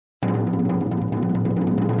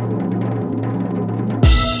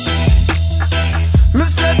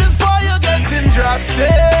Drastic.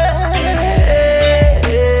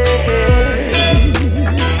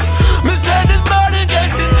 Me say this burden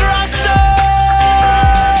getting drastic.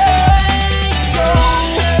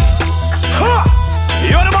 Ha!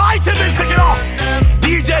 You're the mighty music, you know.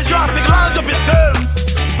 DJ Drastic lines up yourself.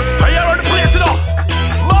 And you're on the place, you know.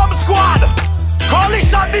 Bomb Squad,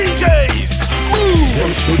 Coalition DJs.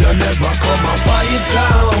 Them shoulda never come and fight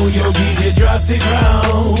town. Yo, DJ Drastic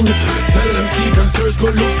round. Tell them seek and search, go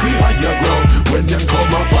look for higher ground. When them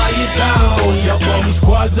come and fight town, your bomb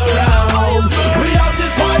squads around. We have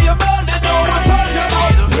this fire burning, no one burns them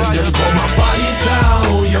out. When them come and fight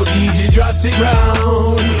town, yo, DJ Drastic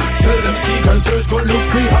round. Tell them seek and search, go look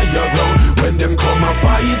for higher ground. When them come and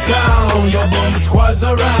fight town, your bomb squads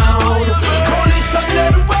around. Coalition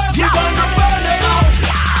network, we gonna burn them out.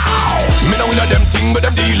 Me know none of them thing but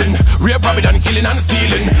them dealing. Rape, robbing and killing and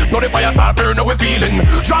stealing. Now the fire start burn, now we feeling.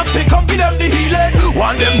 Drastic, come give them the healing.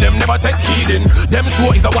 One them never take heeding. Them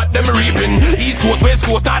so is what them reaping. East coast, west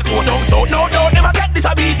coast, north coast, down south. No, never get this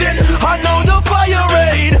a beating. I know the fire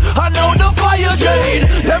raid, I know the fire jade.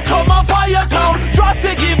 Them come on fire town,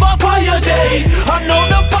 Drastic give a fire days. I know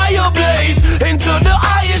the fire blaze into the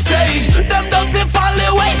highest stage. Them dirty folly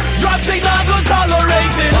ways, Drastic not gonna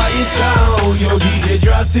tolerate it. Fire town, yo DJ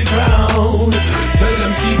Drastic round. Tell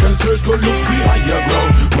them seek and search, go look for higher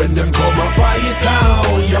ground. When them come and fire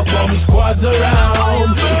town, your bomb squads around.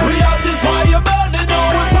 We have this fire burning, no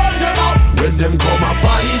one burns them out. When them come and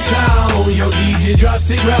fire town, yo DJ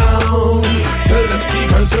Drastic round. Tell them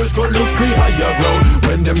seek and search, go look for higher ground.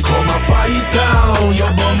 When them come and fire town,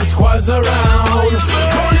 your bomb squads around.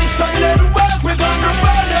 Coalition network, we gonna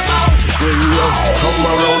burn them out. Come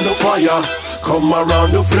around the fire, come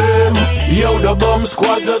around the flame. Yo, the bomb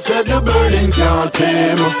squads, I said the burning can't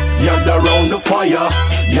tame. Yard around the fire,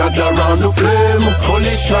 yard around the flame.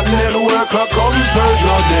 Coalition network, I come purge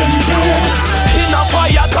all them flame. In a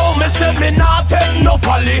fire town, me say me not take no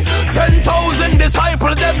folly. 10,000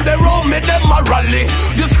 disciples, them they roam me, them a rally.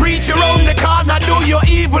 You screech around the corner, do your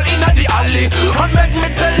evil in the alley. And make me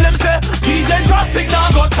tell them say, DJ Drastic now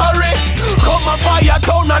got sorry. Come a fire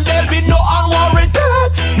town and there'll be no unwarranted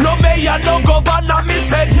death. No mayor, no governor, me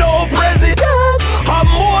said no president. And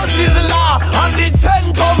Moses law and the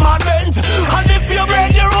 10 commandments. And if you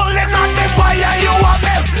break the rule in on the fire, you are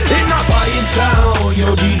melt. In a fire town,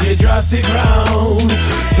 yo DJ Drastic round.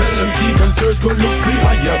 Tell them seek and search, go look for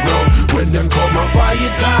higher ground. When them come and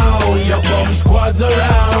fire town, your bomb squads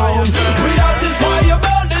around. We have this fire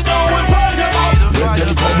burning, no one burns them out. When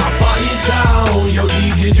them come and fire town, yo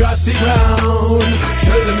DJ Drastic round.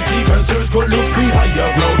 Tell them seek and search, go look for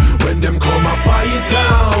higher ground. When them come and fire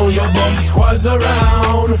town, your bomb squads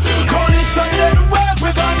around. Coalition network,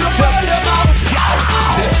 we gonna burn them out.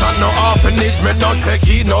 This are no orphanage, me not take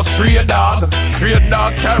heed, no stray dog. Stray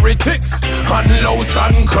dog carry ticks and louse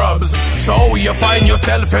and crabs. So you find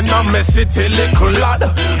yourself in a messy little lad.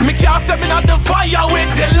 Me can't step in at the fire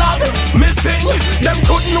with the lad. Me sing, them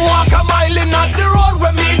couldn't walk a mile in at the road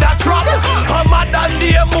where me that trod. I'm mad than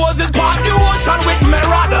the Moses part the ocean with me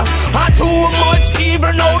rod. I too much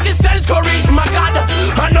evil now, this sells courage, my God.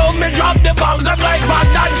 I know me drop the bombs, I'm like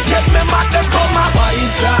Baghdad. Get me mad, them come and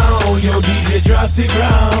fight town, yo DJ Drastic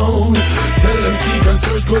round. Tell them seek and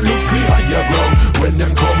search, go look for higher ground. When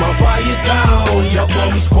them come and fire town, your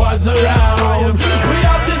bomb squads around. We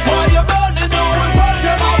have this fire burning, no one burns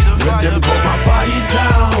them out. When them come and fire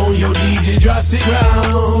town, yo DJ Drastic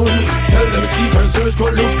round. Tell them seek and search, go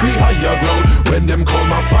look for higher ground. When them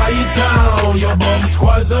come and fire town, your bomb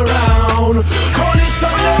squads around.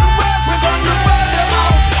 Coalition network, we gonna burn.